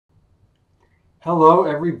Hello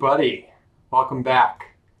everybody, welcome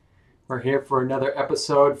back. We're here for another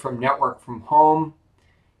episode from Network from Home.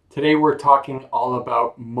 Today we're talking all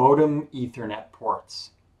about modem Ethernet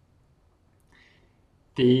ports.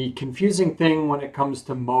 The confusing thing when it comes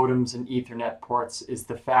to modems and Ethernet ports is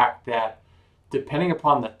the fact that depending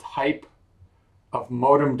upon the type of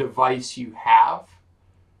modem device you have,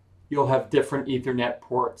 you'll have different Ethernet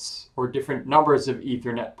ports or different numbers of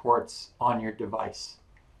Ethernet ports on your device.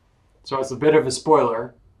 So as a bit of a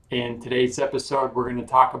spoiler, in today's episode we're going to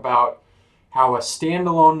talk about how a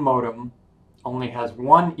standalone modem only has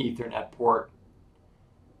one Ethernet port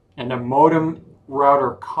and a modem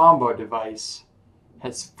router combo device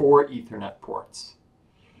has 4 Ethernet ports.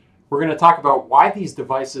 We're going to talk about why these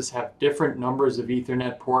devices have different numbers of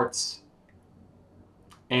Ethernet ports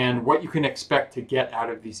and what you can expect to get out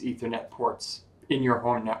of these Ethernet ports in your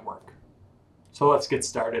home network. So let's get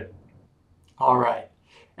started. All right.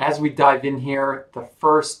 As we dive in here, the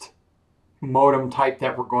first modem type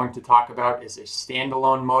that we're going to talk about is a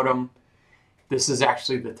standalone modem. This is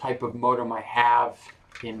actually the type of modem I have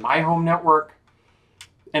in my home network.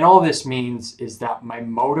 And all this means is that my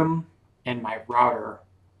modem and my router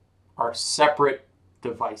are separate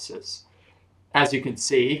devices. As you can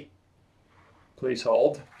see, please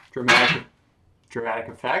hold, dramatic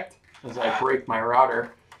effect as I break my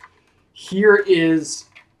router. Here is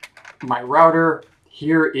my router.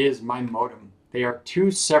 Here is my modem. They are 2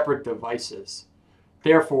 separate devices.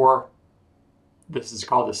 Therefore, this is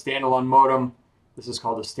called a standalone modem. This is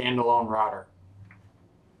called a standalone router.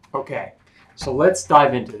 Okay, so let's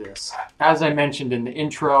dive into this. As I mentioned in the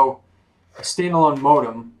intro, a standalone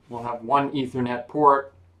modem will have one Ethernet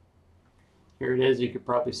port. Here it is. You could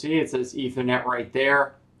probably see it says Ethernet right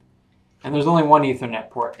there. And there's only one Ethernet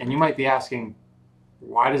port. And you might be asking,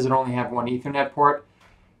 why does it only have one Ethernet port?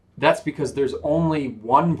 That's because there's only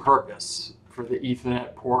one purpose for the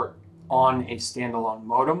Ethernet port on a standalone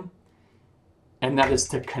modem, and that is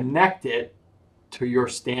to connect it to your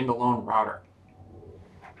standalone router.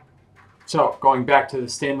 So going back to the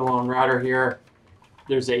standalone router here,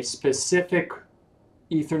 there's a specific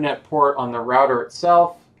Ethernet port on the router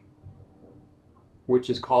itself, which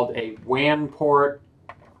is called a WAN port.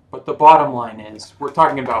 But the bottom line is, we're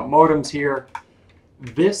talking about modems here.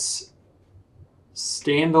 This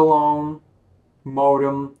standalone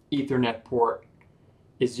modem Ethernet port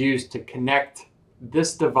is used to connect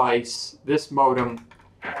this device, this modem,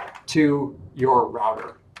 to your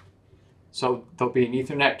router. So there'll be an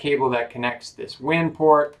Ethernet cable that connects this WAN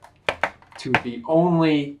port to the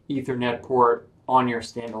only Ethernet port on your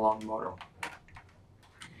standalone modem.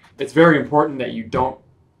 It's very important that you don't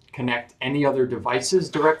connect any other devices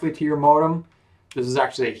directly to your modem. This is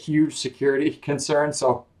actually a huge security concern,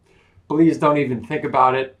 so please don't even think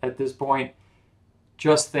about it at this point.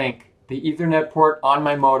 Just think, the Ethernet port on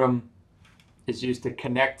my modem is used to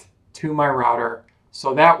connect to my router,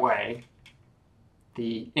 so that way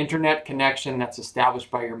the internet connection that's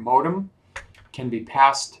established by your modem can be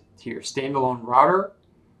passed to your standalone router,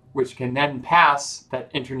 which can then pass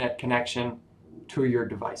that internet connection to your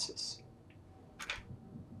devices.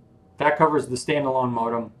 That covers the standalone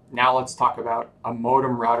modem. Now let's talk about a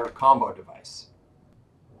modem router combo device.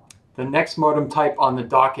 The next modem type on the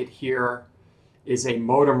docket here is a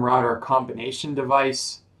modem router combination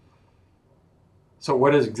device. So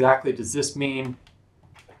what exactly does this mean?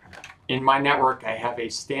 In my network, I have a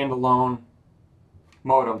standalone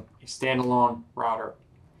modem, a standalone router.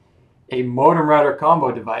 A modem router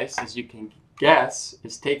combo device, as you can guess,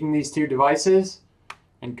 is taking these 2 devices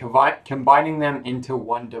and combining them into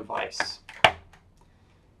one device.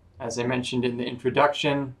 As I mentioned in the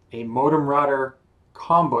introduction, a modem router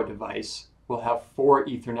combo device will have 4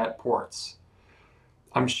 Ethernet ports.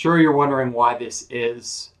 I'm sure you're wondering why this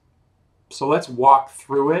is. So let's walk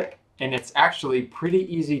through it, and it's actually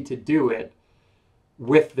pretty easy to do it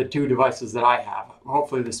with the 2 devices that I have.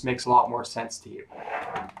 Hopefully this makes a lot more sense to you.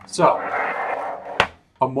 So,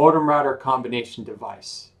 a modem router combination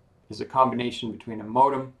device is a combination between a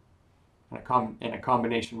modem and a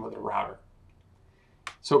combination with a router.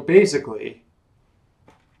 So basically,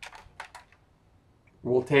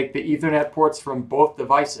 we'll take the Ethernet ports from both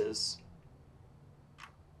devices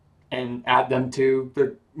and add them to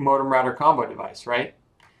the modem router combo device, right?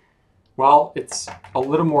 Well, it's a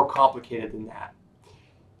little more complicated than that.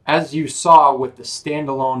 As you saw with the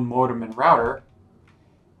standalone modem and router,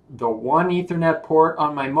 the one Ethernet port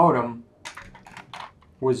on my modem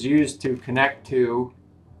was used to connect to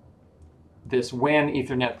this WAN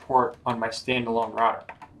Ethernet port on my standalone router.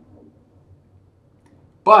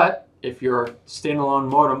 But if your standalone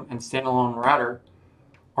modem and standalone router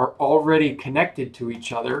are already connected to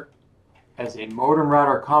each other as a modem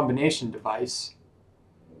router combination device,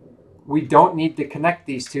 we don't need to connect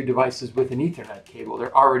these two devices with an Ethernet cable.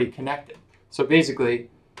 They're already connected. So basically,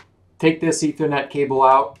 take this Ethernet cable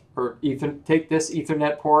out, or take this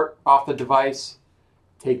Ethernet port off the device,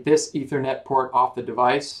 take this Ethernet port off the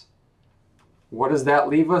device. What does that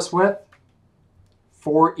leave us with?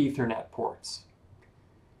 4 Ethernet ports.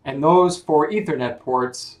 And those 4 Ethernet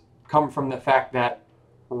ports come from the fact that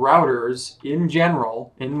routers, in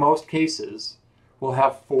general, in most cases, will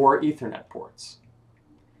have 4 Ethernet ports.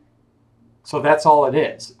 So that's all it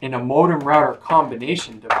is. In a modem router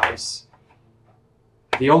combination device,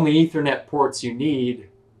 the only Ethernet ports you need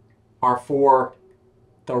are for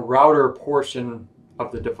the router portion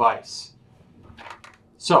of the device.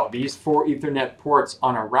 So these 4 Ethernet ports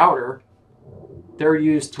on a router, they're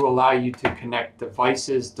used to allow you to connect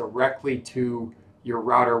devices directly to your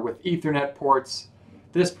router with Ethernet ports.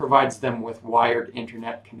 This provides them with wired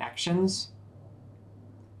internet connections.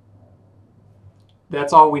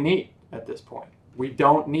 That's all we need at this point. We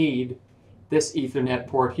don't need this Ethernet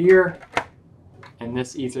port here and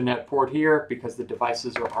this Ethernet port here because the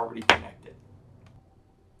devices are already connected.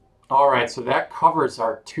 All right, so that covers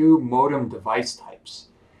our 2 modem device types.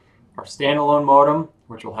 Our standalone modem,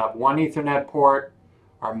 which will have 1 Ethernet port,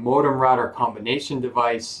 our modem router combination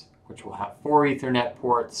device, which will have 4 Ethernet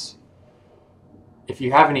ports. If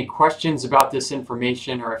you have any questions about this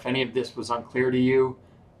information or if any of this was unclear to you,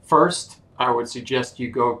 first, I would suggest you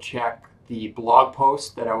go check the blog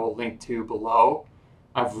post that I will link to below.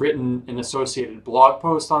 I've written an associated blog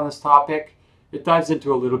post on this topic. It dives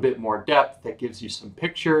into a little bit more depth that gives you some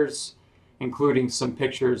pictures, including some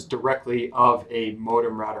pictures directly of a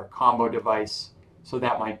modem router combo device, so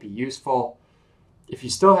that might be useful. If you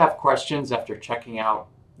still have questions after checking out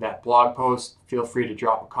that blog post, feel free to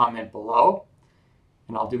drop a comment below,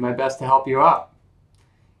 and I'll do my best to help you out.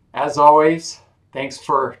 As always, thanks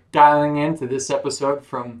for dialing in to this episode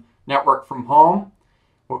from Network from Home.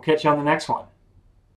 We'll catch you on the next one.